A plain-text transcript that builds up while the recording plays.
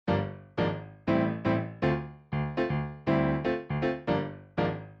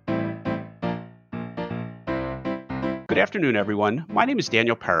Good afternoon, everyone. My name is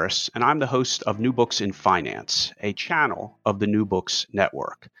Daniel Paris, and I'm the host of New Books in Finance, a channel of the New Books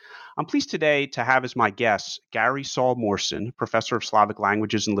Network. I'm pleased today to have as my guests Gary Saul Morson, professor of Slavic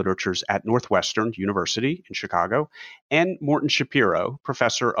languages and literatures at Northwestern University in Chicago, and Morton Schapiro,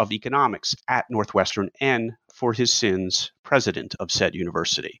 professor of economics at Northwestern and, for his sins, president of said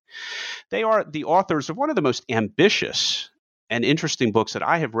university. They are the authors of one of the most ambitious and interesting books that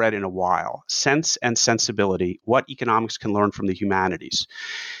I have read in a while, Sense and Sensibility, What Economics Can Learn from the Humanities.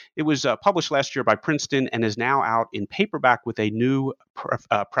 It was published last year by Princeton and is now out in paperback with a new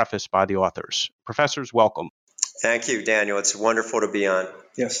preface by the authors. Professors, welcome. Thank you, Daniel. It's wonderful to be on.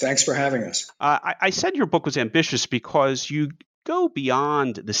 Yes, thanks for having us. I said your book was ambitious because you go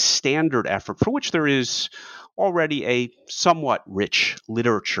beyond the standard effort for which there is already a somewhat rich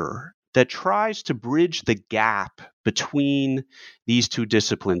literature that tries to bridge the gap between these two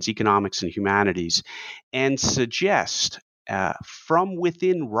disciplines, economics and humanities, and suggest from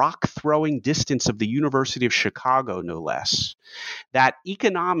within rock-throwing distance of the University of Chicago, no less, that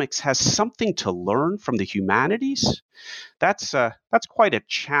economics has something to learn from the humanities. That's quite a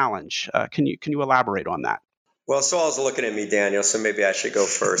challenge. Can you elaborate on that? Well, Saul's looking at me, Daniel, so maybe I should go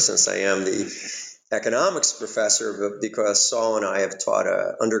first since I am the economics professor, because Saul and I have taught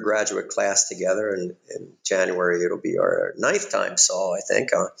an undergraduate class together, and in January it'll be our 9th time, Saul, I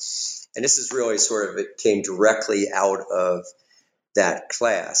think. And this is really it came directly out of that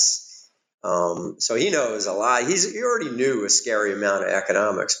class. So he knows a lot. He already knew a scary amount of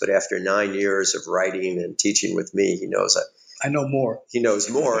economics, but after 9 years of writing and teaching with me, he knows I know more. He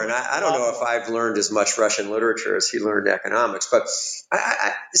knows more. And I don't know if I've learned as much Russian literature as he learned economics. But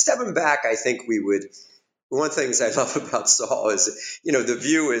stepping back, I think one of the things I love about Saul is, the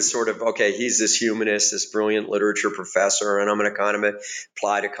view is okay, he's this humanist, this brilliant literature professor, and I'm an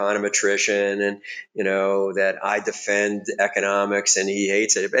applied econometrician, and, that I defend economics and he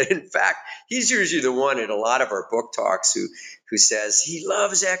hates it. But in fact, he's usually the one at a lot of our book talks who says he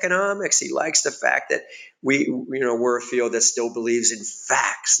loves economics. He likes the fact that we're a field that still believes in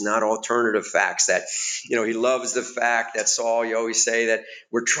facts, not alternative facts. That, he loves the fact that, Saul, you always say that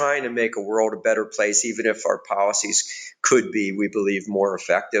we're trying to make a world a better place, even if our policies could be, we believe, more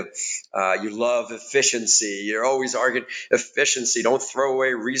effective. You love efficiency. You're always arguing efficiency. Don't throw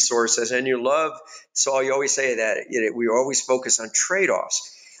away resources. And you love, Saul, you always say that we always focus on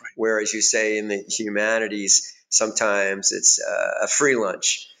trade-offs, right. Whereas you say in the humanities, sometimes it's a free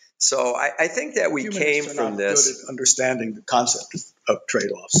lunch. So I think that we came from this. Good at understanding the concept of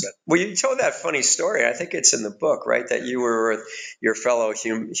trade-offs. Well, you told that funny story. I think it's in the book, right? That you were with your fellow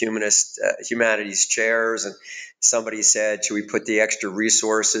humanities chairs, and somebody said, should we put the extra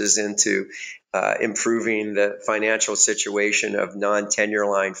resources into improving the financial situation of non-tenure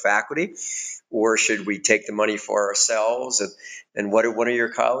line faculty? Or should we take the money for ourselves? And what did one of your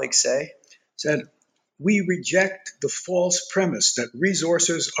colleagues say? Said, we reject the false premise that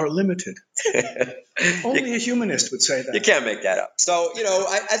resources are limited. Only a humanist would say that. You can't make that up. So,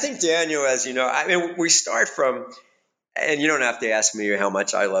 I think, Daniel, as you know, we start from, and you don't have to ask me how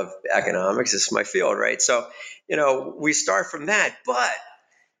much I love economics. It's my field, right? So, we start from that. But,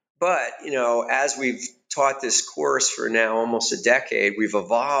 as we've taught this course for now almost a decade, we've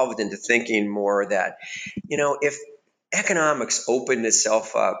evolved into thinking more that, if economics opened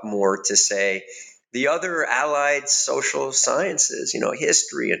itself up more to, say, the other allied social sciences,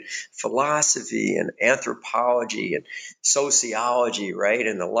 history and philosophy and anthropology and sociology, right,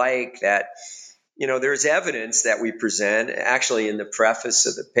 and the like, that, there's evidence that we present, actually in the preface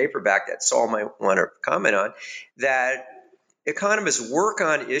of the paperback that Saul might want to comment on, that economists work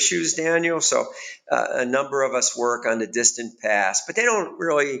on issues, Daniel. So a number of us work on the distant past, but they don't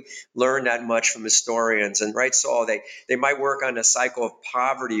really learn that much from historians. And right, Saul, they might work on the cycle of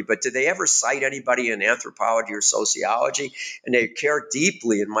poverty, but do they ever cite anybody in anthropology or sociology? And they care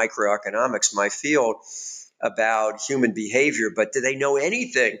deeply in microeconomics, my field, about human behavior, but do they know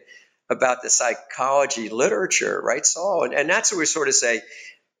anything about the psychology literature, right, Saul? And that's what we sort of say,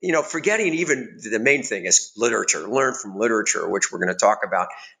 forgetting even the main thing is literature, learn from literature, which we're going to talk about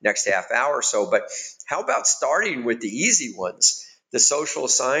next half hour or so. But how about starting with the easy ones, the social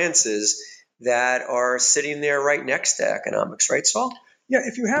sciences that are sitting there right next to economics, right, Saul? Yeah,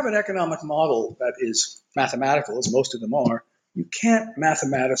 if you have an economic model that is mathematical, as most of them are, you can't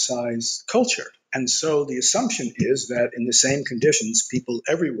mathematicize culture. And so the assumption is that in the same conditions, people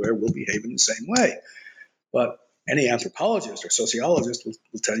everywhere will behave in the same way. But any anthropologist or sociologist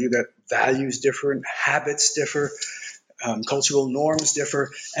will tell you that values differ and habits differ, cultural norms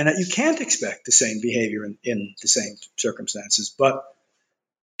differ, and that you can't expect the same behavior in the same circumstances. But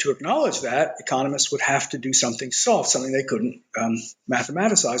to acknowledge that, economists would have to do something soft, something they couldn't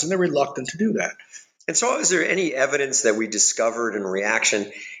mathematicize, and they're reluctant to do that. And so is there any evidence that we discovered in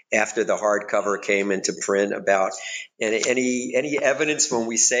reaction after the hardcover came into print about any evidence when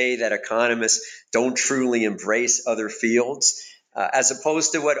we say that economists don't truly embrace other fields as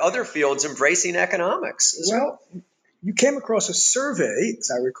opposed to what other fields embracing economics? Well, you came across a survey, as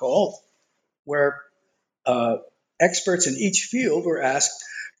I recall, where experts in each field were asked,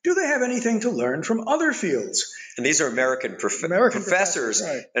 do they have anything to learn from other fields? And these are American professors,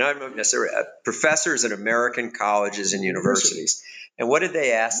 right. And I'm not necessarily professors at American colleges and universities. And what did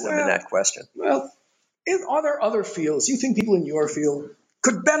they ask them in that question? Well, are there other fields you think people in your field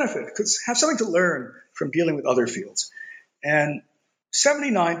could benefit, could have something to learn from dealing with other fields? And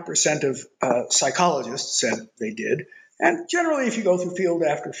 79% of psychologists said they did. And generally, if you go through field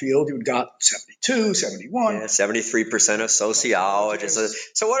after field, you would got 72, 71. Yeah, 73% of sociologists.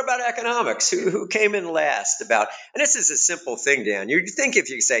 So what about economics? Who came in last? And this is a simple thing, Dan. You think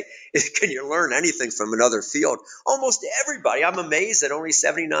if you say, can you learn anything from another field? Almost everybody. I'm amazed that only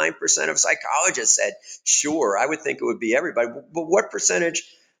 79% of psychologists said, sure. I would think it would be everybody. But what percentage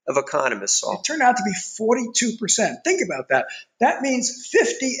of economists saw? It turned out to be 42%. Think about that. That means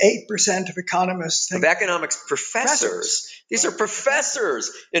 58% of economists think. Of economics professors. These are professors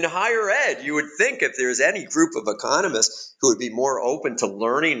in higher ed. You would think if there's any group of economists who would be more open to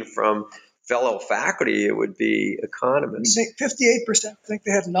learning from fellow faculty, it would be economists. 58% think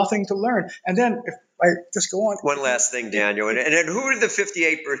they have nothing to learn. And then if I just go on. One last thing, Daniel. And then who are the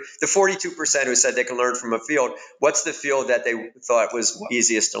 42% who said they can learn from a field? What's the field that they thought was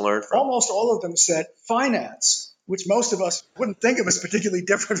easiest to learn from? Almost all of them said finance, which most of us wouldn't think of as particularly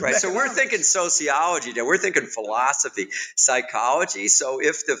different. Right. So we're thinking sociology, we're thinking philosophy, psychology. So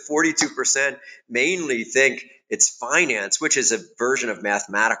if the 42% mainly think it's finance, which is a version of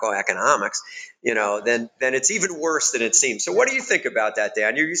mathematical economics, then it's even worse than it seems. So what do you think about that,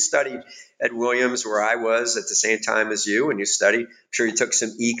 Daniel? You studied at Williams, where I was at the same time as you, and you studied. I'm sure you took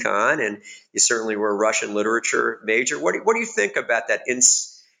some econ, and you certainly were a Russian literature major. What do you think about that?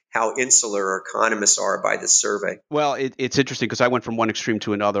 How insular economists are by this survey? Well, it's interesting because I went from one extreme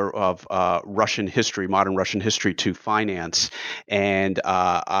to another of Russian history, modern Russian history, to finance, and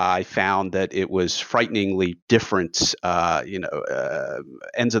I found that it was frighteningly different,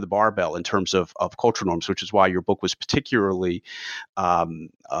 ends of the barbell in terms of cultural norms, which is why your book was particularly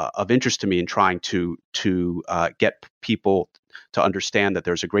of interest to me in trying to get people to understand that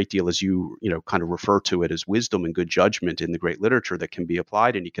there's a great deal, as you kind of refer to it, as wisdom and good judgment in the great literature that can be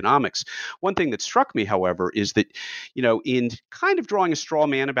applied in economics. One thing that struck me, however, is that, in kind of drawing a straw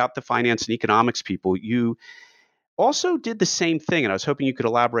man about the finance and economics people, you also did the same thing, and I was hoping you could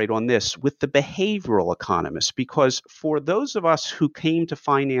elaborate on this, with the behavioral economists, because for those of us who came to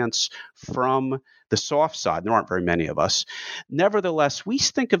finance from the soft side, there aren't very many of us, nevertheless, we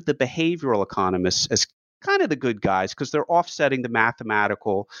think of the behavioral economists as kind of the good guys because they're offsetting the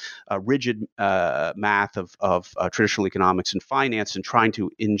mathematical, rigid math of traditional economics and finance and trying to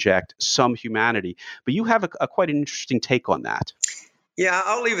inject some humanity. But you have a quite an interesting take on that. Yeah,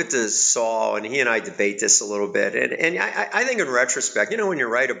 I'll leave it to Saul, and he and I debate this a little bit. And I think in retrospect, when you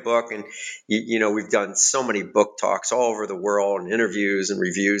write a book, and we've done so many book talks all over the world and interviews and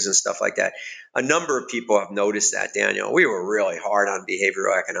reviews and stuff like that. A number of people have noticed that, Daniel. We were really hard on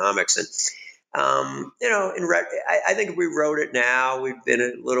behavioral economics, and I think if we wrote it now, we've been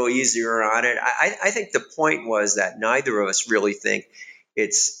a little easier on it. I think the point was that neither of us really think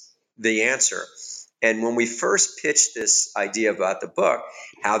it's the answer. And when we first pitched this idea about the book,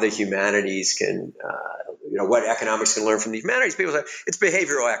 how the humanities can, what economics can learn from the humanities, people said it's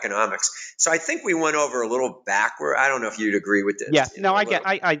behavioral economics. So I think we went over a little backward. I don't know if you'd agree with this. Yeah, I can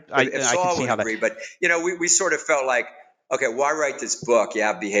see how agree, but we sort of felt like, okay, why write this book? You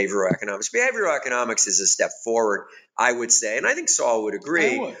have behavioral economics. Behavioral economics is a step forward, I would say, and I think Saul would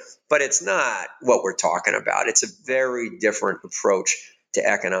agree. But it's not what we're talking about. It's a very different approach to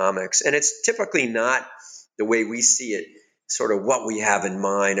economics. And it's typically not the way we see it, sort of what we have in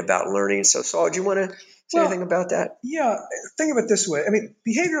mind about learning. So, Saul, do you want to say anything about that? Yeah, think of it this way. I mean,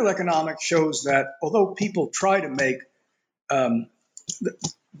 behavioral economics shows that although people try to make the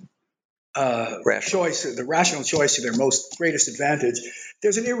rational choice to their most greatest advantage,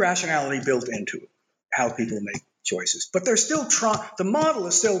 there's an irrationality built into it, how people make choices. But they're still the model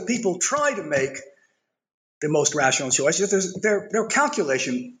is still people try to make the most rational choices. Their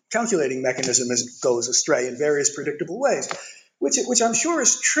calculating mechanism goes astray in various predictable ways, which I'm sure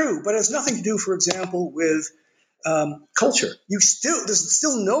is true, but has nothing to do, for example, with culture. There's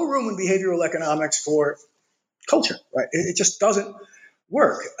still no room in behavioral economics for culture, right? It just doesn't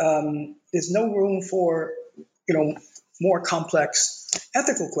work. There's no room for, more complex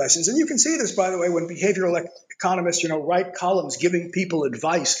ethical questions. And you can see this, by the way, when behavioral economists, write columns giving people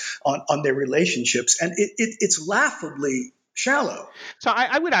advice on their relationships, and it's laughably shallow. So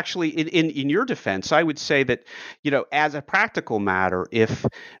I would actually, in your defense, I would say that, as a practical matter, if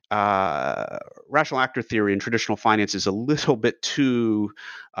rational actor theory and traditional finance is a little bit too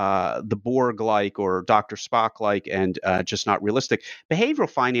the Borg-like or Dr. Spock-like and just not realistic, behavioral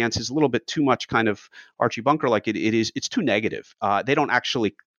finance is a little bit too much kind of Archie Bunker-like. It's too negative. They don't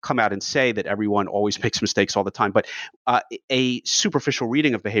actually come out and say that everyone always makes mistakes all the time, but a superficial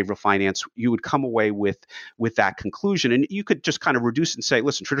reading of behavioral finance, you would come away with that conclusion, and you could just kind of reduce it and say,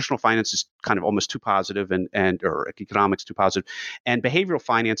 listen, traditional finance is kind of almost too positive, and or economics too positive, and behavioral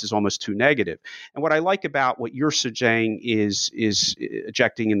finance is almost too negative. And what I like about what you're saying is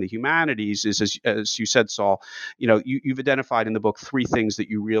ejecting in the humanities is, as you said, Saul, you've identified in the book 3 things that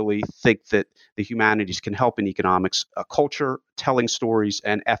you really think that the humanities can help in economics: culture, telling stories,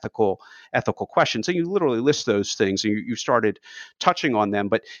 and ethical questions. And you literally list those things, and you started touching on them.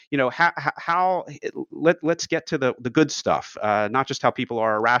 But let's get to the good stuff, not just how people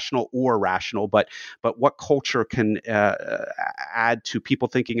are irrational or rational, but what culture can add to people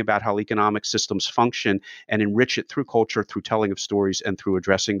thinking about how economic systems function and enrich it through culture, through telling of stories, and through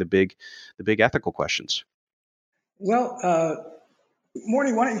addressing the big ethical questions. Well,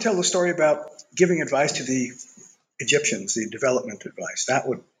 Morty, why don't you tell the story about giving advice to the Egyptians, the development advice? That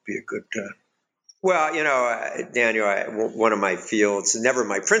would be a good. Well, Daniel, one of my fields, never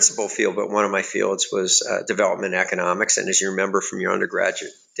my principal field, but one of my fields was development economics. And as you remember from your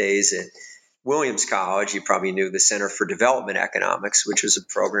undergraduate days at Williams College, you probably knew the Center for Development Economics, which was a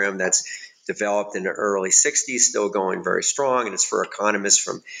program that's developed in the early 60s, still going very strong. And it's for economists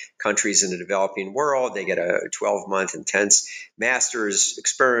from countries in the developing world. They get a 12-month intense master's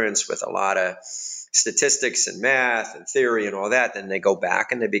experience with a lot of statistics and math and theory and all that. Then they go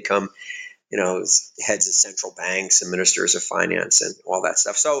back and they become heads of central banks and ministers of finance and all that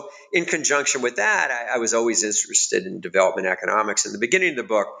stuff. So in conjunction with that, I was always interested in development economics. In the beginning of the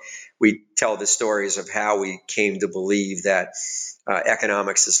book, we tell the stories of how we came to believe that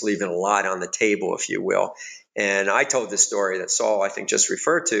economics is leaving a lot on the table, if you will. And I told the story that Saul, I think, just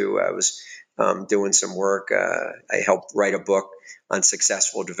referred to. I was doing some work. I helped write a book on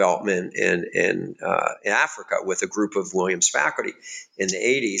successful development in Africa with a group of Williams faculty in the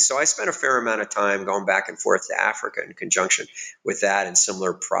 80s. So I spent a fair amount of time going back and forth to Africa in conjunction with that and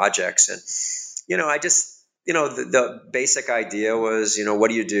similar projects. And, I just, the basic idea was,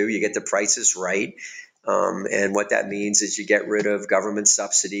 what do? You get the prices right. And what that means is you get rid of government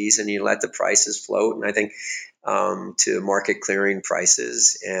subsidies and you let the prices float. And I think to market clearing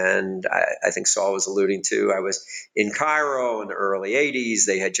prices. And I think Saul was alluding to, I was in Cairo in the early 80s.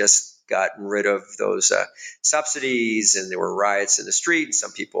 They had just gotten rid of those subsidies, and there were riots in the street, and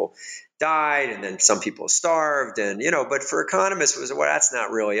some people died, and then some people starved. And, but for economists, it was, well, that's not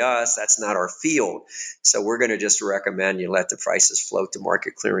really us. That's not our field. So we're going to just recommend you let the prices float to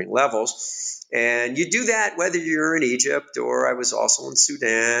market clearing levels. And you do that whether you're in Egypt, or I was also in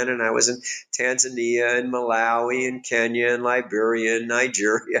Sudan, and I was in Tanzania and Malawi and Kenya and Liberia and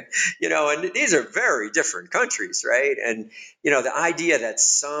Nigeria, and these are very different countries, right? And, the idea that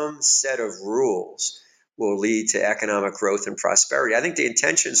some set of rules will lead to economic growth and prosperity. I think the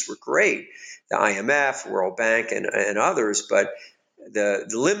intentions were great, the IMF, World Bank, and others, but the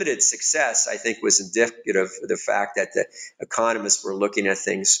limited success, I think, was indicative of the fact that the economists were looking at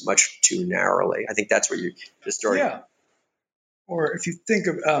things much too narrowly. I think that's where the story. Yeah. Or if you think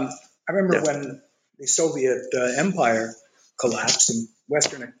of, I remember when the Soviet empire collapsed, and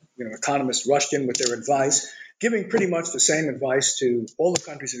Western economists rushed in with their advice, giving pretty much the same advice to all the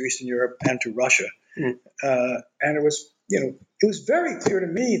countries of Eastern Europe and to Russia. Mm. And it was very clear to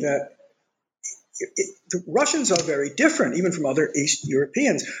me that the Russians are very different, even from other East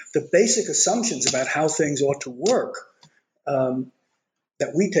Europeans. The basic assumptions about how things ought to work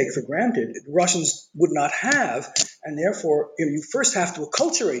that we take for granted, the Russians would not have, and therefore you first have to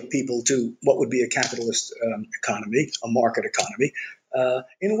acculturate people to what would be a capitalist economy, a market economy,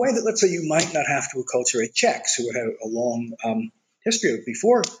 in a way that, let's say, you might not have to acculturate Czechs, who had a long history of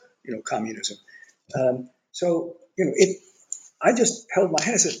before communism. I just held my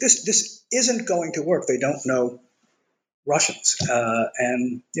head and said, this isn't going to work. They don't know Russians.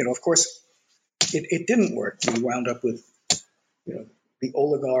 And of course, it didn't work. We wound up with, the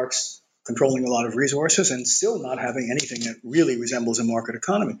oligarchs controlling a lot of resources and still not having anything that really resembles a market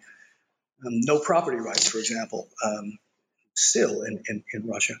economy. No property rights, for example, still in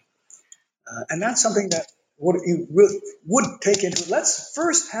Russia. And that's something that what you would take into it. Let's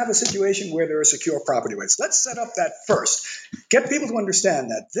first have a situation where there are secure property rights. Let's set up that first. Get people to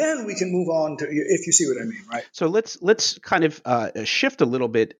understand that. Then we can move on to, if you see what I mean, right? So let's kind of shift a little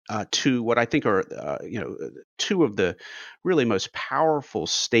bit to what I think are two of the really most powerful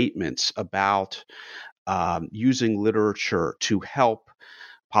statements about using literature to help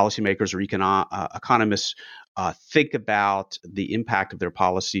policymakers or economists think about the impact of their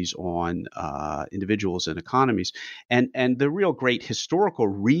policies on individuals and economies. And the real great historical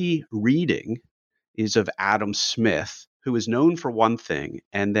rereading is of Adam Smith, who is known for one thing,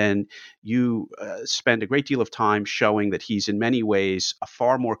 and then you spend a great deal of time showing that he's in many ways a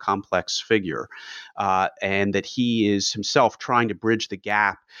far more complex figure, and that he is himself trying to bridge the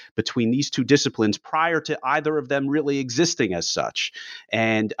gap between these two disciplines prior to either of them really existing as such.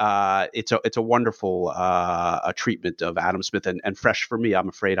 And it's a wonderful treatment of Adam Smith, and fresh for me. I'm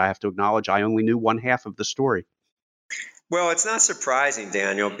afraid I have to acknowledge I only knew one half of the story. Well, it's not surprising,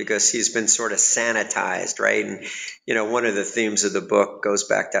 Daniel, because he's been sort of sanitized, right? And, one of the themes of the book goes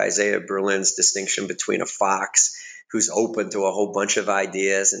back to Isaiah Berlin's distinction between a fox who's open to a whole bunch of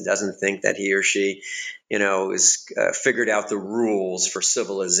ideas and doesn't think that he or she, is figured out the rules for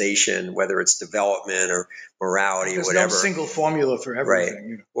civilization, whether it's development or morality or whatever. There's no single formula for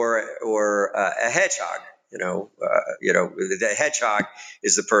everything. Right. Or a hedgehog. The hedgehog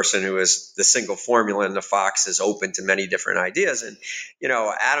is the person who is the single formula, and the fox is open to many different ideas. And,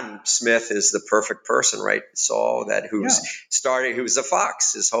 Adam Smith is the perfect person, right? Saul, who was a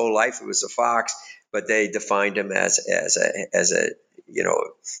fox his whole life. He was a fox, but they defined him as a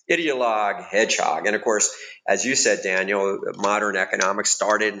ideologue, hedgehog. And of course, as you said, Daniel, modern economics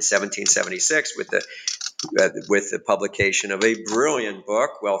started in 1776 with the publication of a brilliant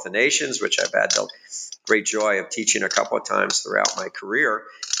book, Wealth of Nations, which I've had the great joy of teaching a couple of times throughout my career.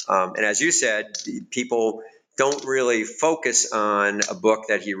 And as you said, people don't really focus on a book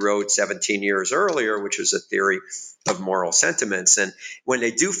that he wrote 17 years earlier, which was a theory of moral sentiments. And when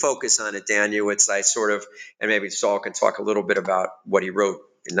they do focus on it, Daniel, it's like sort of, and maybe Saul can talk a little bit about what he wrote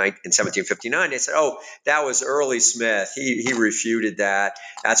in 1759. They said, oh, that was early Smith. He refuted that.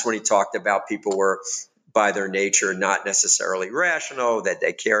 That's when he talked about people were by their nature not necessarily rational, that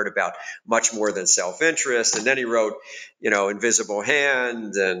they cared about much more than self-interest. And then he wrote, Invisible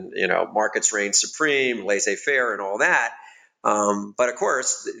Hand and, Markets Reign Supreme, Laissez-faire and all that. But of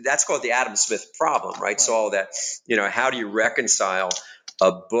course, that's called the Adam Smith problem, right? So all that, how do you reconcile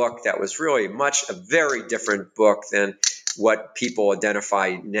a book that was really a very different book than what people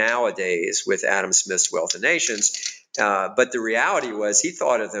identify nowadays with Adam Smith's Wealth of Nations? But the reality was he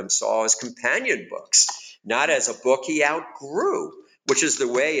thought of them, Saul, as companion books, not as a book he outgrew, which is the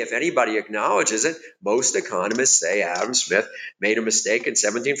way, if anybody acknowledges it, most economists say Adam Smith made a mistake in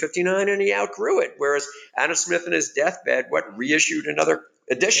 1759 and he outgrew it. Whereas Adam Smith in his deathbed, right? Another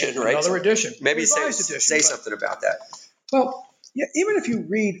edition. Maybe say something about that. Well, yeah, even if you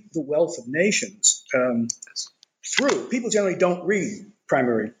read The Wealth of Nations people generally don't read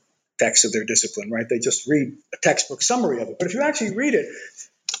primary texts of their discipline, right? They just read a textbook summary of it. But if you actually read it,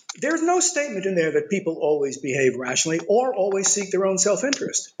 there's no statement in there that people always behave rationally or always seek their own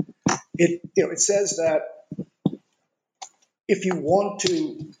self-interest. It says that if you want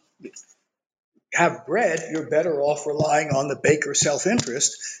to have bread, you're better off relying on the baker's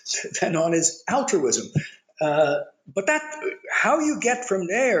self-interest than on his altruism. But how you get from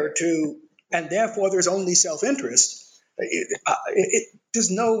there to, and therefore there's only self-interest,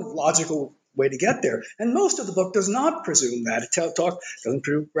 there's no logical way to get there. And most of the book does not presume that. It doesn't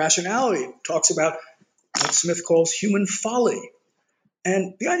prove rationality. It talks about what Smith calls human folly.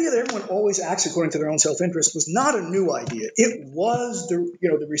 And the idea that everyone always acts according to their own self-interest was not a new idea. It was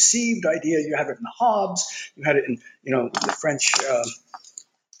the received idea. You have it in Hobbes. You had it in the French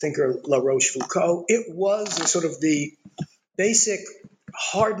thinker La Rochefoucauld. It was sort of the basic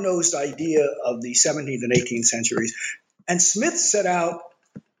hard-nosed idea of the 17th and 18th centuries. And Smith set out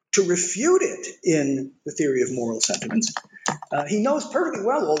to refute it in the theory of moral sentiments. He knows perfectly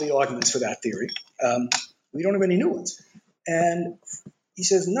well all the arguments for that theory. We don't have any new ones. And he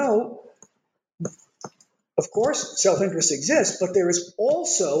says, no, of course, self-interest exists, but there is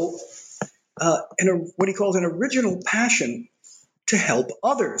also what he calls an original passion to help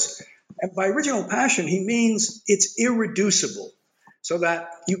others. And by original passion, he means it's irreducible, so that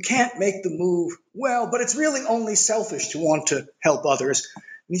you can't make the move, well, but it's really only selfish to want to help others.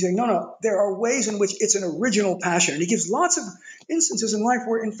 And he's saying, no, there are ways in which it's an original passion. And he gives lots of instances in life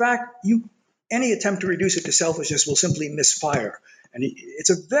where, in fact, any attempt to reduce it to selfishness will simply misfire. And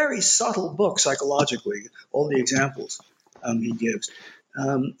it's a very subtle book psychologically, all the examples he gives.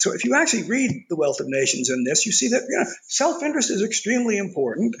 So if you actually read The Wealth of Nations in this, you see that self-interest is extremely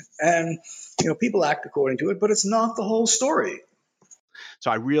important, and people act according to it, but it's not the whole story. So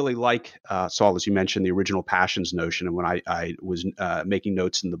I really like, Saul, as you mentioned, the original passions notion. And when I was making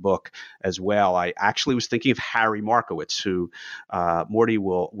notes in the book as well, I actually was thinking of Harry Markowitz, who Morty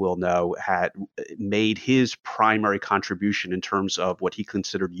will know had made his primary contribution in terms of what he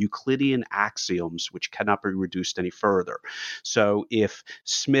considered Euclidean axioms, which cannot be reduced any further. So if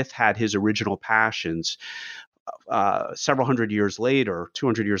Smith had his original passions, several hundred years later,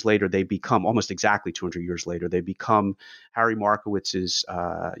 200 years later, they become almost exactly 200 years later, they become Harry Markowitz's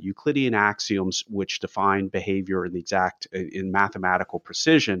Euclidean axioms, which define behavior in mathematical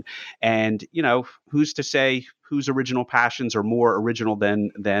precision. And, who's to say whose original passions are more original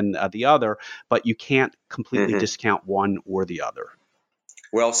than the other, but you can't completely discount one or the other.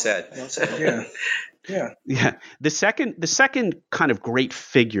 Well said. Well said. Yeah. Yeah. The second kind of great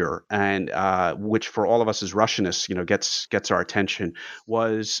figure, and which for all of us as Russianists, gets our attention,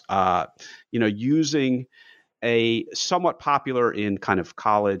 was using a somewhat popular in kind of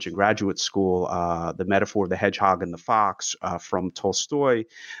college and graduate school, the metaphor of the hedgehog and the fox from Tolstoy,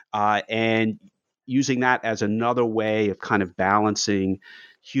 and using that as another way of kind of balancing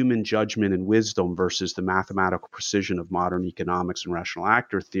human judgment and wisdom versus the mathematical precision of modern economics and rational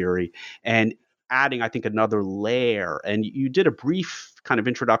actor theory, and adding, I think, another layer. And you did a brief kind of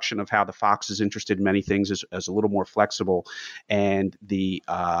introduction of how the fox is interested in many things as a little more flexible, and the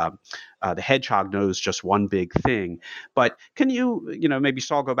hedgehog knows just one big thing. But can you, maybe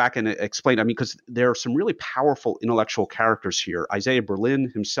Saul, go back and explain? I mean, because there are some really powerful intellectual characters here. Isaiah Berlin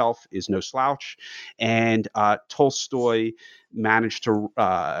himself is no slouch, and Tolstoy managed to,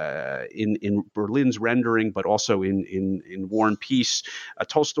 in Berlin's rendering, but also in War and Peace,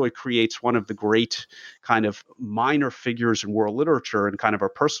 Tolstoy creates one of the great kind of minor figures in world literature, and kind of our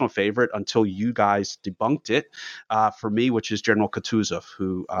personal favorite until you guys debunked it for me, which is General Kutuzov,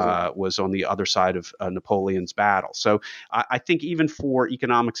 who was on the other side of Napoleon's battle. So I think even for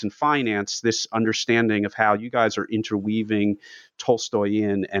economics and finance, this understanding of how you guys are interweaving Tolstoy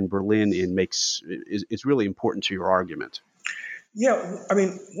in and Berlin in is really important to your argument. Yeah, I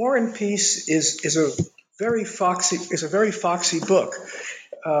mean, War and Peace is a very foxy book.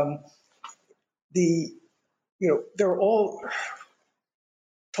 They're all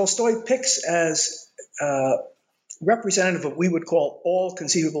Tolstoy picks as representative of what we would call all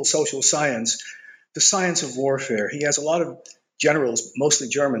conceivable social science, the science of warfare. He has a lot of generals, mostly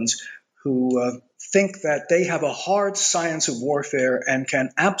Germans, who think that they have a hard science of warfare and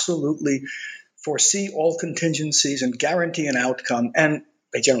can absolutely foresee all contingencies and guarantee an outcome, and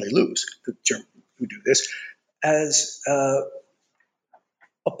they generally lose, the Germans who do this, as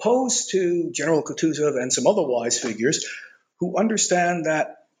opposed to General Kutuzov and some other wise figures who understand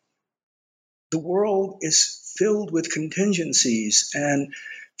that the world is filled with contingencies and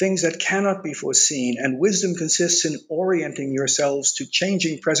things that cannot be foreseen, and wisdom consists in orienting yourselves to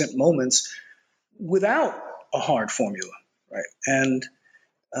changing present moments without a hard formula, right? And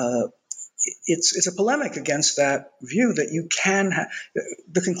it's a polemic against that view that you can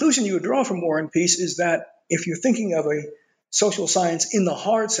the conclusion you would draw from War and Peace is that if you're thinking of a social science in the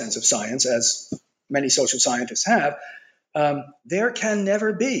hard sense of science, as many social scientists have, there can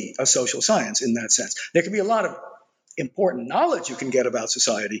never be a social science in that sense. There can be a lot of important knowledge you can get about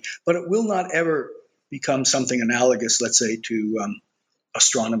society, but it will not ever become something analogous, let's say, to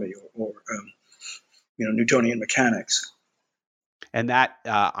astronomy or Newtonian mechanics. And that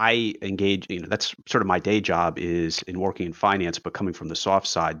I engage, that's sort of my day job is in working in finance, but coming from the soft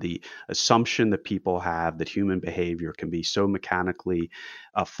side, the assumption that people have that human behavior can be so mechanically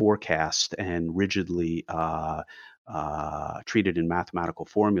forecast and rigidly treated in mathematical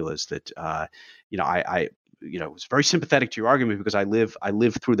formulas that, I was very sympathetic to your argument, because I live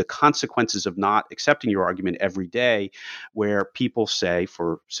through the consequences of not accepting your argument every day, where people say,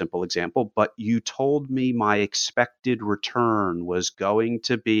 for simple example, but you told me my expected return was going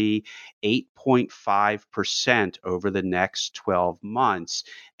to be 8.5% over the next 12 months,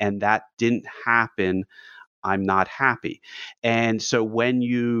 and that didn't happen. I'm not happy. And so when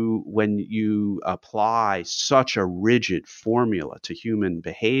you apply such a rigid formula to human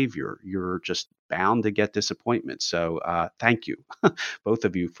behavior, you're just bound to get disappointment. So thank you, both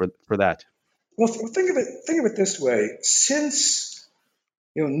of you, for that. Well, think of it this way: since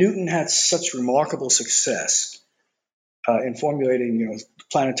Newton had such remarkable success in formulating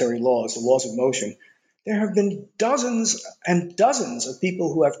planetary laws, the laws of motion, there have been dozens and dozens of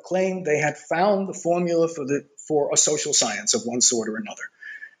people who have claimed they had found the formula for a social science of one sort or another.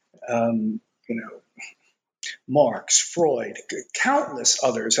 Marx, Freud, countless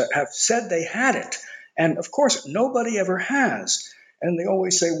others have said they had it. And of course, nobody ever has. And they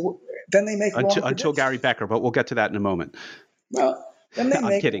always say, then they make wrong predictions. Until Gary Becker, but we'll get to that in a moment. Well, then they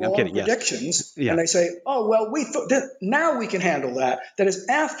make wrong predictions, yes. And they say, oh, well, now we can handle that. That is,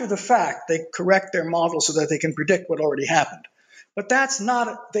 after the fact, they correct their model so that they can predict what already happened. But that's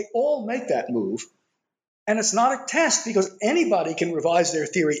not, they all make that move. And it's not a test because anybody can revise their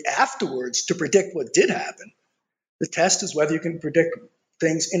theory afterwards to predict what did happen. The test is whether you can predict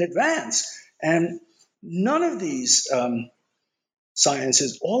things in advance. And none of these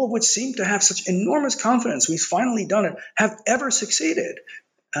sciences, all of which seem to have such enormous confidence, we've finally done it, have ever succeeded.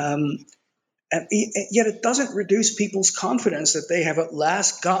 And yet it doesn't reduce people's confidence that they have at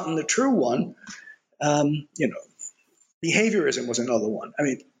last gotten the true one. Behaviorism was another one. I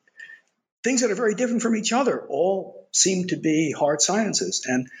mean, things that are very different from each other all seem to be hard sciences.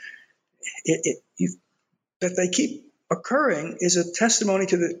 And that they keep occurring is a testimony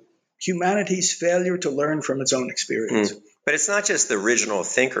to the humanity's failure to learn from its own experience. But it's not just the original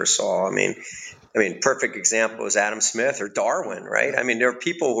thinker, Saul. I mean, perfect example is Adam Smith or Darwin, right? I mean, there are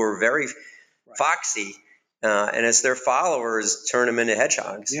people who are very foxy, and as their followers turn them into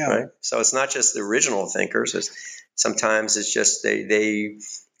hedgehogs, right? So it's not just the original thinkers. Sometimes it's just they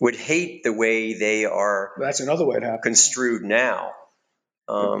would hate the way they are. That's another way it happens. Construed now.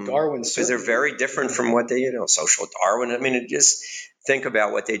 Because they're very different from what they, social Darwin. I mean, just think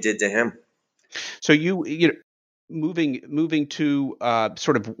about what they did to him. So moving to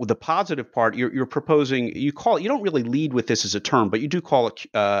sort of the positive part, you're proposing, you don't really lead with this as a term, but you do call it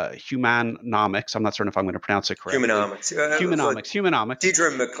humanomics. I'm not certain if I'm going to pronounce it correctly. Humanomics. Humanomics.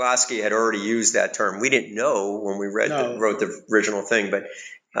 Deidre McCloskey had already used that term. We didn't know when we wrote the original thing,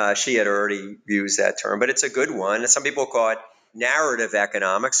 but she had already used that term. But it's a good one. Some people call it narrative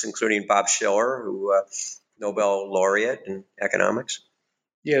economics, including Bob Shiller, who Nobel laureate in economics.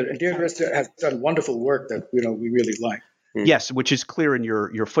 Yeah, and Deirdre has done wonderful work that we really like. Yes, which is clear in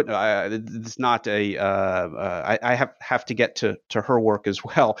your footnote. It's not a. I have to get to her work as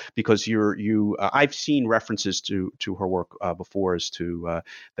well because I've seen references to her work before as to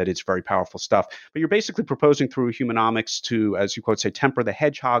that it's very powerful stuff. But you're basically proposing through humanomics to, as you quote, say, temper the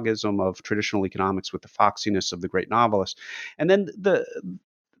hedgehogism of traditional economics with the foxiness of the great novelist, and then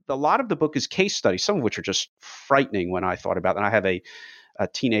a lot of the book is case studies, some of which are just frightening when I thought about it. And I have a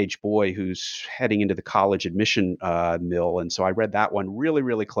teenage boy who's heading into the college admission mill. And so I read that one really,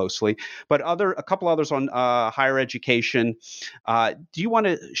 really closely. But a couple others on higher education. Do you want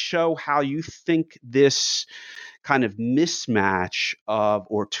to show how you think this kind of mismatch of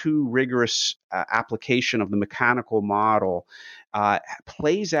or too rigorous application of the mechanical model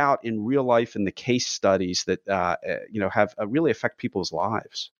plays out in real life in the case studies that have really affect people's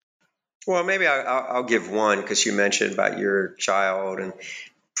lives? Well, maybe I'll give one because you mentioned about your child and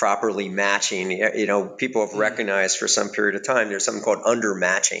properly matching. People have recognized for some period of time there's something called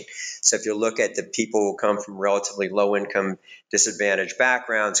undermatching. So if you look at the people who come from relatively low income, disadvantaged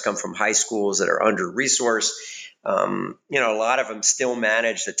backgrounds, come from high schools that are under resourced, a lot of them still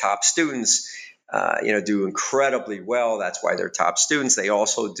manage the top students. Do incredibly well. That's why they're top students. They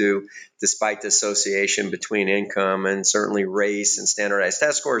also do, despite the association between income and certainly race and standardized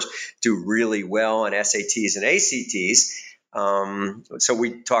test scores, do really well on SATs and ACTs. So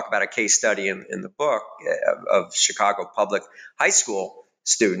we talk about a case study in the book of Chicago public high school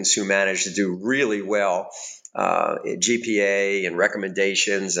students who managed to do really well in GPA and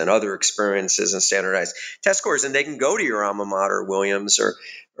recommendations and other experiences and standardized test scores. And they can go to your alma mater, Williams, or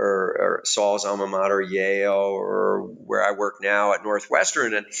Saul's alma mater, Yale, or where I work now at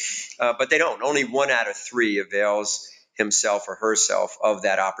Northwestern. But they don't. Only 1 out of 3 avails himself or herself of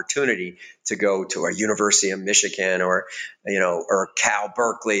that opportunity to go to a University of Michigan or Cal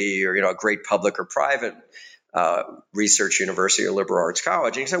Berkeley or, a great public or private research university or liberal arts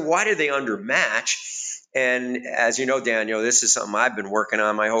college. And you say, why do they undermatch? And as you know, Daniel, this is something I've been working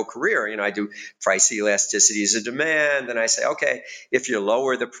on my whole career. I do price elasticities of demand. And I say, okay, if you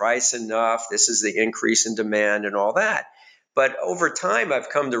lower the price enough, this is the increase in demand and all that. But over time, I've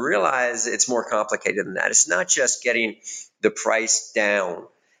come to realize it's more complicated than that. It's not just getting the price down.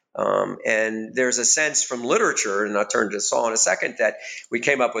 And there's a sense from literature, and I'll turn to Saul in a second, that we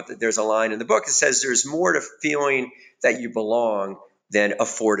came up with, there's a line in the book that says there's more to feeling that you belong than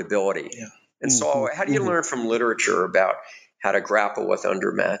affordability. Yeah. And Saul, how do you learn from literature about how to grapple with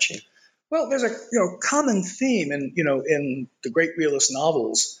undermatching? Well, there's a common theme in the great realist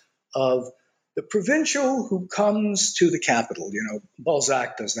novels of the provincial who comes to the capital.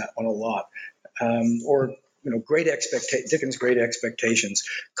 Balzac does that one a lot, or Dickens' Great Expectations,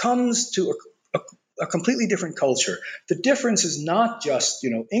 comes to a completely different culture. The difference is not just,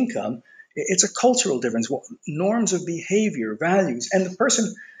 income. It's a cultural difference, norms of behavior, values, and the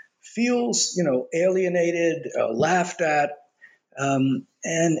person feels, alienated, laughed at, and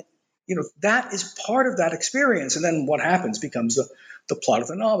that is part of that experience. And then what happens becomes the plot of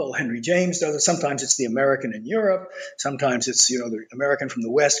the novel. Henry James does it. Sometimes it's the American in Europe. Sometimes it's the American from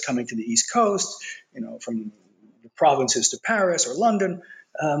the West coming to the East Coast. From the provinces to Paris or London.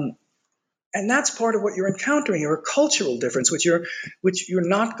 And that's part of what you're encountering, a cultural difference, which you're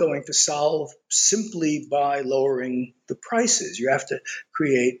not going to solve simply by lowering the prices. You have to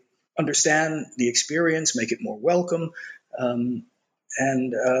understand the experience, make it more welcome,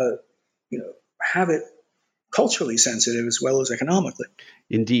 and have it culturally sensitive as well as economically.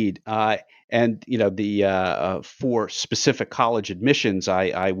 Indeed. And the for specific college admissions,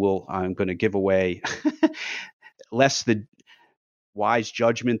 I'm going to give away less the wise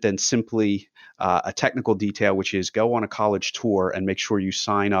judgment than simply a technical detail, which is go on a college tour and make sure you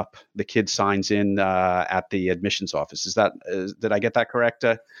sign up. The kid signs in at the admissions office. Did I get that correct?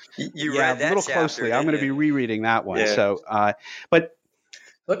 You read that a little chapter, closely. I'm going to be rereading that one. Yeah. So,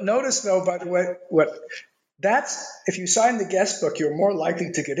 but notice though, by the way, that's if you sign the guest book, you're more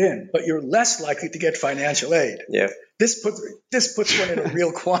likely to get in, but you're less likely to get financial aid. Yeah. This puts one in a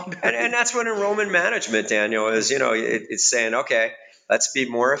real quandary. And that's what enrollment management, Daniel, is. It's saying, okay, let's be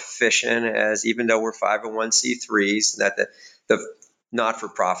more efficient, as even though we're 501c3s, that the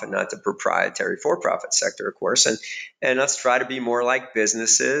not-for-profit, not the proprietary for-profit sector, of course, and let's try to be more like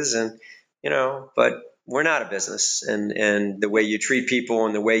businesses, and but we're not a business, and the way you treat people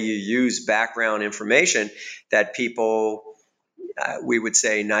and the way you use background information that people, we would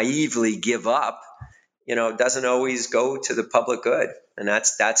say, naively give up, doesn't always go to the public good. And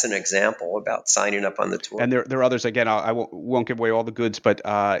that's an example about signing up on the tour. And there are others. Again, I won't give away all the goods, but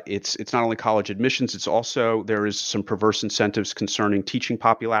it's not only college admissions. It's also, there is some perverse incentives concerning teaching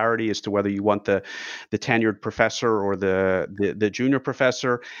popularity as to whether you want the tenured professor or the junior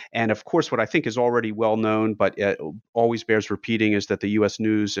professor. And of course, what I think is already well known, but it always bears repeating, is that the U.S.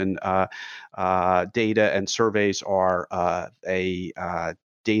 News and data and surveys are a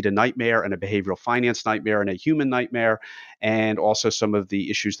data nightmare and a behavioral finance nightmare and a human nightmare, and also some of the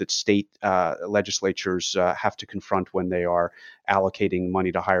issues that state legislatures have to confront when they are allocating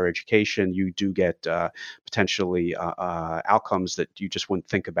money to higher education. You do get potentially outcomes that you just wouldn't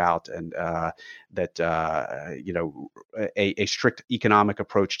think about, and that a strict economic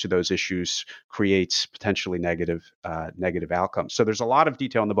approach to those issues creates potentially negative outcomes. So there's a lot of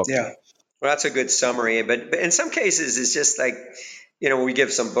detail in the book. Yeah. Well, that's a good summary, but in some cases it's just like, when we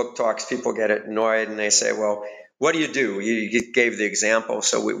give some book talks, people get annoyed and they say, well, what do? You gave the example.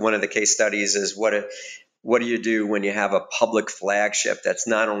 So one of the case studies is what do you do when you have a public flagship that's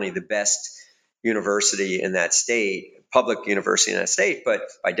not only the best university in that state, public university in that state, but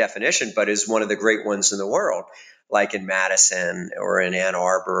by definition, but is one of the great ones in the world, like in Madison or in Ann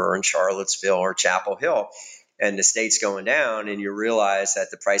Arbor or in Charlottesville or Chapel Hill. And the state's going down, and you realize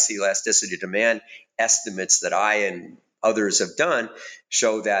that the price elasticity demand estimates that I and others have done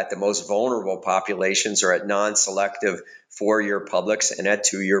show that the most vulnerable populations are at non-selective 4-year publics and at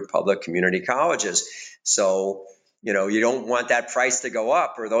 2-year public community colleges. So, you don't want that price to go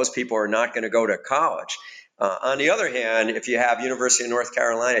up, or those people are not going to go to college. On the other hand, if you have University of North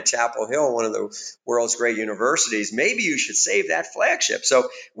Carolina, Chapel Hill, one of the world's great universities, maybe you should save that flagship. So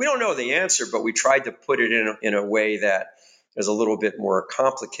we don't know the answer, but we tried to put it in a way that is a little bit more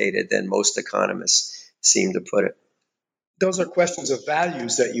complicated than most economists seem to put it. Those are questions of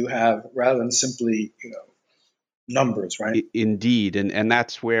values that you have rather than simply, numbers, right? Indeed. And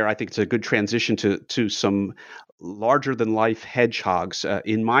that's where I think it's a good transition to some larger than life hedgehogs.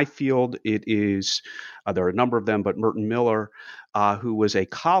 In my field, it is, there are a number of them, but Merton Miller, who was a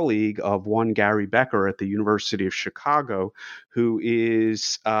colleague of one Gary Becker at the University of Chicago, who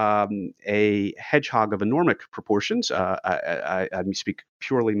is a hedgehog of enormous proportions. I speak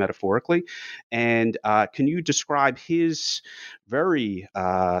purely metaphorically. And can you describe his very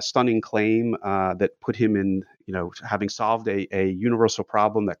stunning claim that put him in, having solved a universal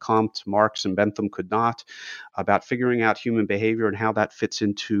problem that Comte, Marx, and Bentham could not, about figuring out human behavior and how that fits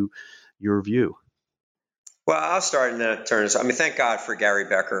into your view? Well, I'll start and then turn. Thank God for Gary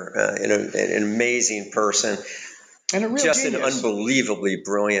Becker, an amazing person. And a real just genius. An unbelievably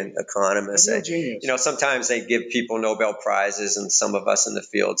brilliant economist. A real genius. Sometimes they give people Nobel Prizes, and some of us in the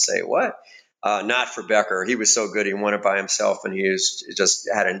field say, what? Not for Becker. He was so good, he won it by himself, and he just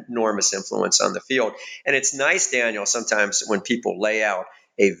had an enormous influence on the field. And it's nice, Daniel, sometimes when people lay out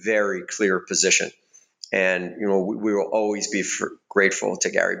a very clear position. And, we will always be grateful to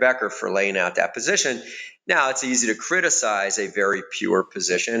Gary Becker for laying out that position. Now, it's easy to criticize a very pure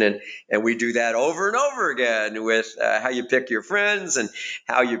position, and we do that over and over again with how you pick your friends and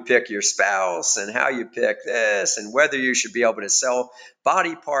how you pick your spouse and how you pick this and whether you should be able to sell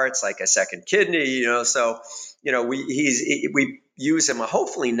body parts like a second kidney, So, we use him,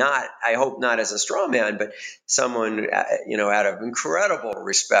 hopefully not, I hope not as a straw man, but someone, out of incredible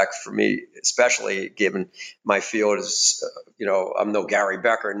respect for me, especially given my field is, I'm no Gary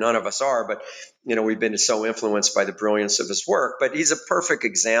Becker, none of us are, but, we've been so influenced by the brilliance of his work. But he's a perfect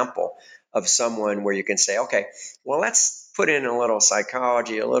example of someone where you can say, okay, well, let's put in a little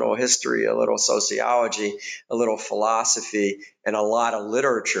psychology, a little history, a little sociology, a little philosophy, and a lot of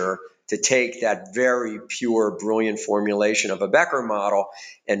literature to take that very pure, brilliant formulation of a Becker model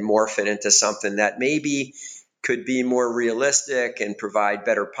and morph it into something that maybe could be more realistic and provide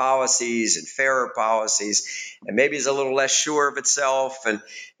better policies and fairer policies, and maybe is a little less sure of itself,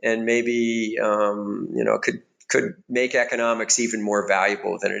 and maybe could make economics even more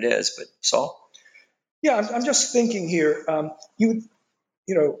valuable than it is. But Saul? Yeah, I'm just thinking here. You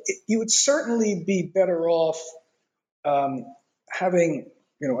would certainly be better off having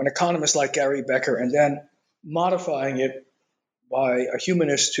an economist like Gary Becker and then modifying it by a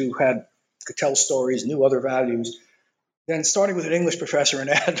humanist who could tell stories, knew other values, then starting with an English professor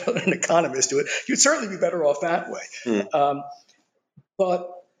and add an economist to it. You'd certainly be better off that way. But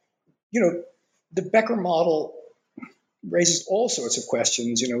the Becker model raises all sorts of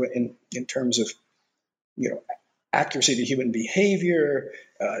questions, in terms of, accuracy to human behavior,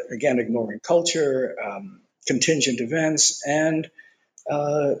 again, ignoring culture, contingent events, and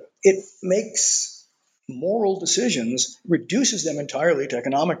it makes moral decisions, reduces them entirely to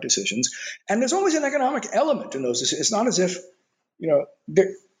economic decisions. And there's always an economic element in those decisions. It's not as if,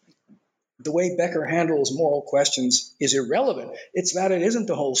 the way Becker handles moral questions is irrelevant. It's that it isn't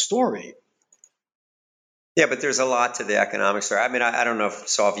the whole story. Yeah, but there's a lot to the economic story. I mean, I don't know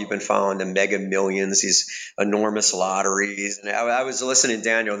if you've been following the Mega Millions, these enormous lotteries. And I was listening to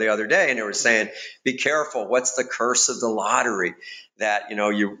Daniel the other day, and they were saying, be careful. What's the curse of the lottery? That,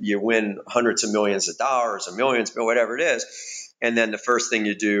 you win hundreds of millions of dollars or millions, whatever it is. And then the first thing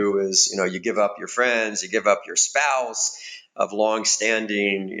you do is, you give up your friends, you give up your spouse of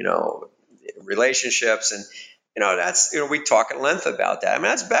long-standing, relationships. And that's, we talk at length about that. I mean,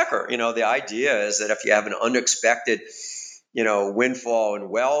 that's Becker. The idea is that if you have an unexpected, windfall in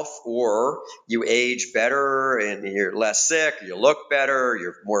wealth, or you age better and you're less sick, you look better,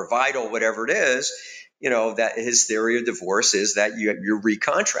 you're more vital, whatever it is, that his theory of divorce is that you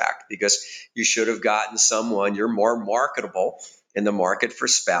recontract because you should have gotten someone, you're more marketable in the market for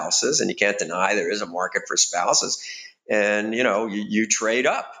spouses. And you can't deny there is a market for spouses. And, you trade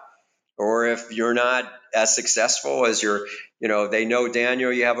up. Or if you're not as successful as they know,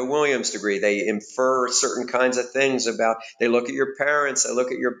 Daniel, you have a Williams degree. They infer certain kinds of things they look at your parents, they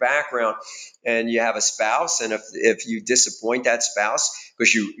look at your background, and you have a spouse. And if you disappoint that spouse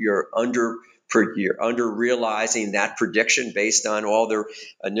because you're under realizing that prediction based on all their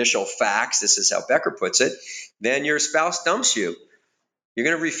initial facts, this is how Becker puts it, then your spouse dumps you. You're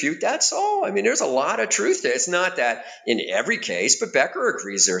going to refute that, Saul? I mean, there's a lot of truth there. It's not that in every case, but Becker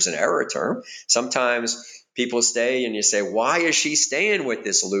agrees there's an error term. Sometimes people stay and you say, why is she staying with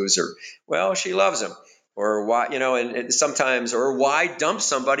this loser? Well, she loves him. Or why, and sometimes, or why dump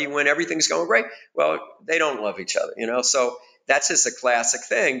somebody when everything's going great? Well, they don't love each other, So that's just a classic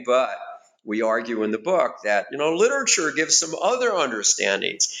thing. But we argue in the book that, literature gives some other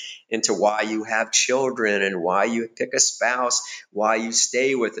understandings into why you have children and why you pick a spouse, why you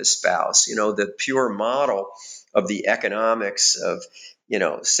stay with a spouse. The pure model of the economics of,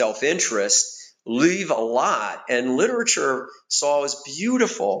 self-interest leave a lot. And literature, Saul, is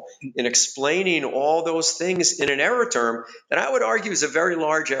beautiful in explaining all those things in an error term that I would argue is a very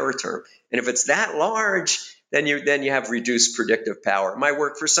large error term. And if it's that large, then you have reduced predictive power. It might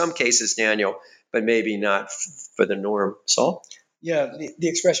work for some cases, Daniel, but maybe not for the norm. Saul? Yeah, the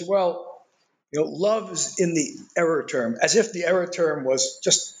expression, love is in the error term, as if the error term was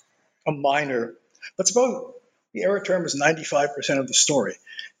just a minor. But suppose the error term is 95% of the story.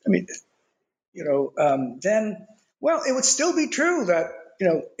 I mean, then, it would still be true that,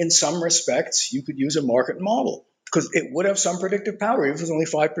 in some respects, you could use a market model because it would have some predictive power, even if it was only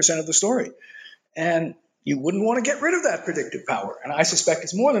 5% of the story. And you wouldn't want to get rid of that predictive power. And I suspect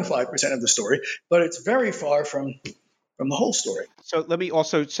it's more than 5% of the story, but it's very far from from the whole story. So let me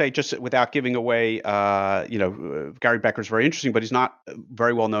also say, just without giving away, Gary Becker's very interesting, but he's not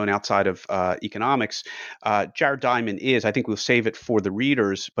very well known outside of economics. Jared Diamond is. I think we'll save it for the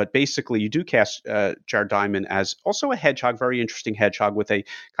readers, but basically you do cast Jared Diamond as also a hedgehog, very interesting hedgehog with a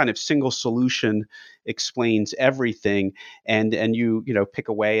kind of single solution explains everything, and you pick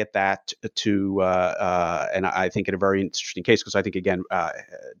away at that to and I think in a very interesting case, because I think again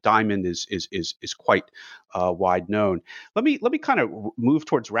Diamond is quite wide known. Let me kind of move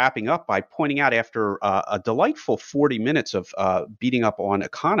towards wrapping up by pointing out, after a delightful 40 minutes of beating up on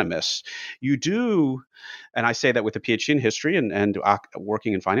economists, you do, and I say that with a PhD in history and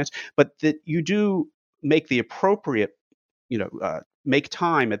working in finance, but that you do make the appropriate, make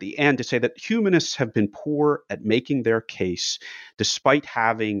time at the end to say that humanists have been poor at making their case, despite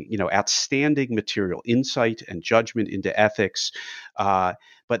having, outstanding material, insight and judgment into ethics.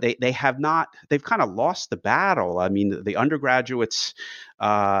 But they have not, they've kind of lost the battle. I mean, the undergraduates,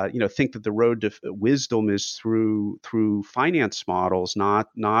 think that the road to wisdom is through finance models,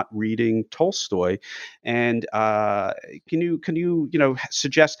 not reading Tolstoy. And can you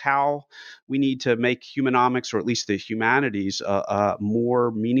suggest how we need to make humanomics, or at least the humanities,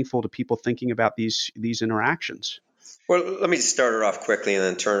 more meaningful to people thinking about these interactions? Well, let me start it off quickly and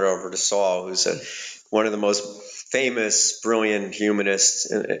then turn it over to Saul, who's one of the most famous, brilliant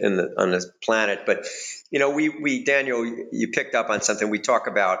humanists on this planet. But, we Daniel, you picked up on something. We talk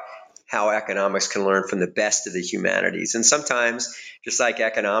about how economics can learn from the best of the humanities. And sometimes, just like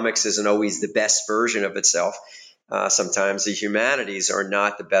economics isn't always the best version of itself, sometimes the humanities are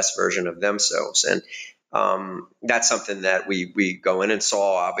not the best version of themselves. And that's something that we go in, and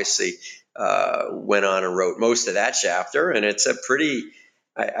Saul obviously went on and wrote most of that chapter. And it's a pretty,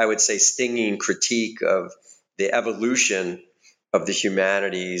 I would say, stinging critique of the evolution of the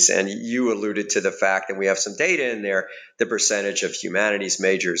humanities. And you alluded to the fact that we have some data in there, the percentage of humanities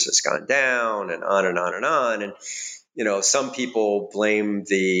majors has gone down, and on and on and on. And, some people blame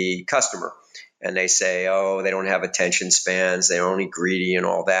the customer, and they say, oh, they don't have attention spans, they're only greedy and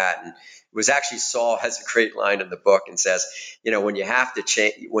all that. And it was actually Saul has a great line in the book and says, when you have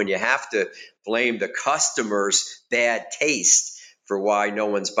to blame the customer's bad taste for why no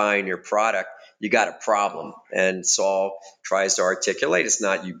one's buying your product, you got a problem. And Saul tries to articulate, it's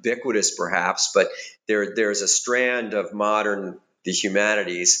not ubiquitous perhaps, but there's a strand of the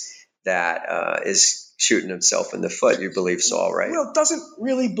humanities that is shooting himself in the foot. You believe, Saul, right? Well, it doesn't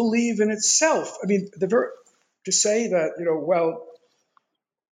really believe in itself. I mean, to say that,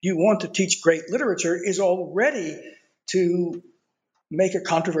 you want to teach great literature is already to make a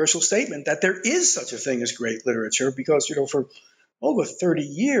controversial statement that there is such a thing as great literature, because, for over 30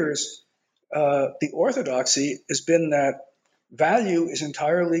 years, the orthodoxy has been that value is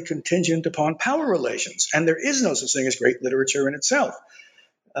entirely contingent upon power relations, and there is no such thing as great literature in itself.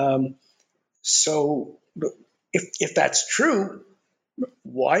 So if that's true,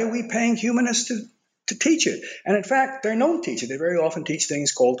 why are we paying humanists to teach it? And in fact, they don't teach it. They very often teach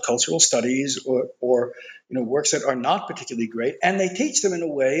things called cultural studies or works that are not particularly great, and they teach them in a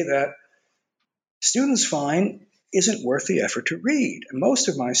way that students find isn't worth the effort to read. And most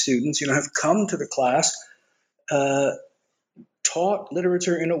of my students, have come to the class taught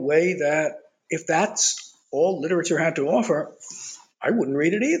literature in a way that if that's all literature had to offer, I wouldn't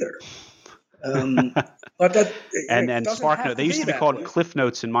read it either. But that and Spark Notes. They used to be called Cliff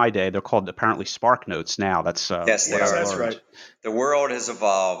Notes in my day. They're called apparently Spark Notes now. That's yes, that's right. The world has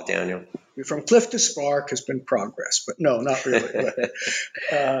evolved, Daniel. From Cliff to Spark has been progress, but no, not really.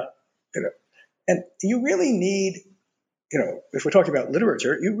 And you really need, if we're talking about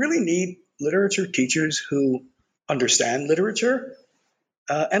literature, you really need literature teachers who understand literature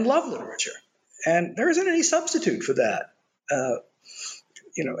and love literature, and there isn't any substitute for that.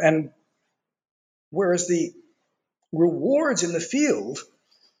 And whereas the rewards in the field,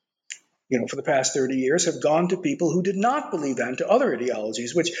 for the past 30 years have gone to people who did not believe that, and to other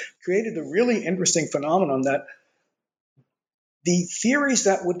ideologies, which created the really interesting phenomenon that the theories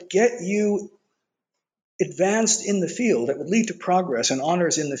that would get you advanced in the field, that would lead to progress and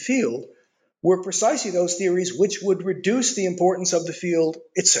honors in the field, were precisely those theories which would reduce the importance of the field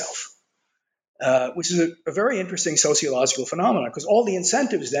itself, which is a very interesting sociological phenomenon, because all the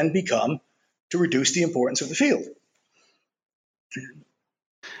incentives then become to reduce the importance of the field.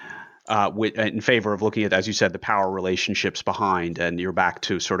 In favor of looking at, as you said, the power relationships behind, and you're back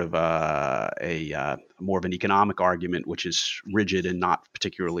to sort of a more of an economic argument, which is rigid and not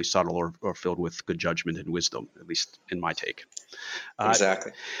particularly subtle or filled with good judgment and wisdom, at least in my take.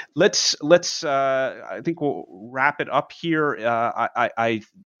 Exactly. Let's I think we'll wrap it up here. I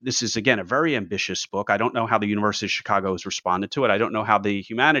this is, again, a very ambitious book. I don't know how the University of Chicago has responded to it. I don't know how the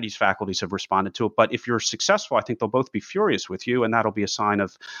humanities faculties have responded to it. But if you're successful, I think they'll both be furious with you, and that'll be a sign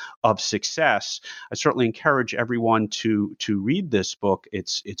of success. I certainly encourage everyone to read this book.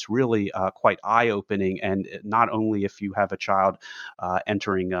 It's really quite eye-opening, and not only if you have a child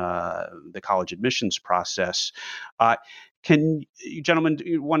entering the college admissions process. Can you gentlemen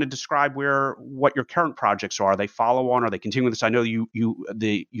want to describe what your current projects are? Are they follow on? Are they continuing this? I know your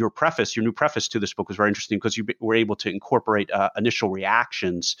new preface to this book was very interesting because you were able to incorporate initial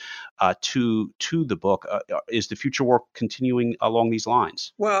reactions to the book. Is the future work continuing along these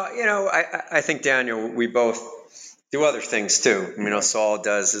lines? Well, I think, Daniel, we both do other things too. Saul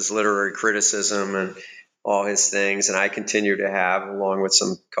does his literary criticism and all his things, and I continue to have, along with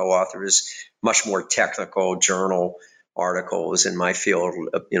some co-authors, much more technical journal articles in my field,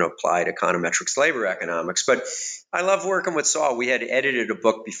 applied econometrics, labor economics. But I love working with Saul. We had edited a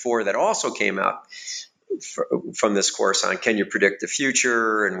book before that also came out from this course on Can You Predict the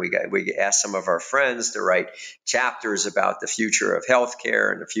Future? And we asked some of our friends to write chapters about the future of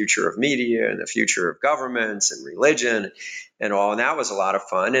healthcare and the future of media and the future of governments and religion and all. And that was a lot of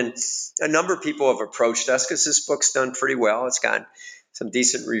fun. And a number of people have approached us because this book's done pretty well. It's got some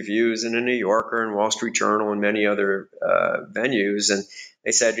decent reviews in the New Yorker and Wall Street Journal and many other venues. And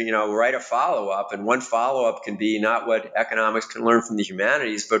they said, write a follow-up. And one follow-up can be not what economics can learn from the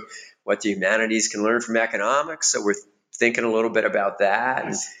humanities, but what the humanities can learn from economics. So we're thinking a little bit about that.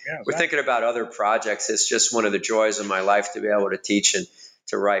 And we're thinking about other projects. It's just one of the joys of my life to be able to teach and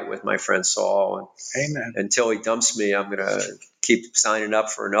to write with my friend Saul. And amen. Until he dumps me, I'm going to keep signing up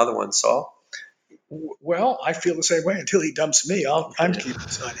for another one, Saul. Well, I feel the same way. Until he dumps me, I'm keeping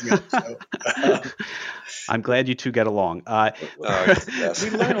signing up. So, I'm glad you two get along. We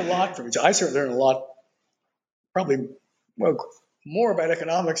learn a lot from each other. I certainly learn a lot, probably more about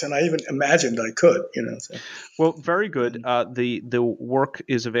economics than I even imagined I could. So. Well, very good. The work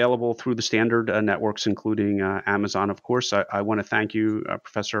is available through the standard networks, including Amazon, of course. I want to thank you,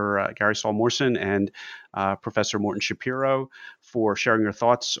 Professor Gary Saul Morson and Professor Morton Schapiro, for sharing your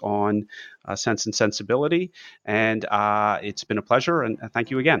thoughts on Sense and Sensibility. And it's been a pleasure, and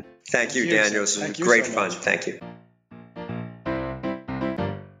thank you again. Thank you, Daniel. It was great fun. Thank you.